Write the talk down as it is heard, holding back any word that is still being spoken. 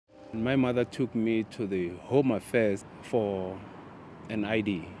My mother took me to the Home Affairs for an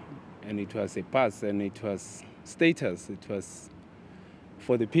ID, and it was a pass, and it was status. It was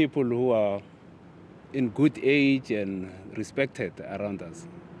for the people who are in good age and respected around us.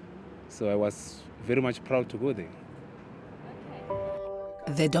 So I was very much proud to go there.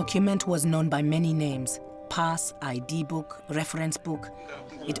 The document was known by many names: pass, ID book, reference book.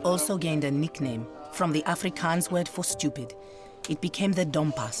 It also gained a nickname from the Afrikaans word for stupid. It became the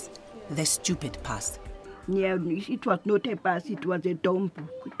Dompas, the stupid pass. Yeah, it was not a pass, it was a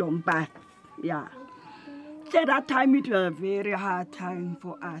Dompas, yeah. At that time, it was a very hard time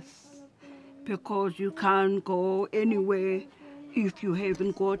for us because you can't go anywhere if you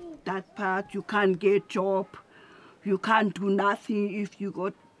haven't got that pass. You can't get job. You can't do nothing if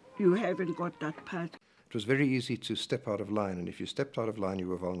you haven't got that pass. It was very easy to step out of line, and if you stepped out of line, you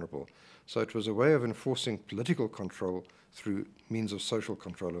were vulnerable. So it was a way of enforcing political control through means of social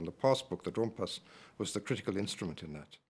control, and the passbook, the Dompas, was the critical instrument in that.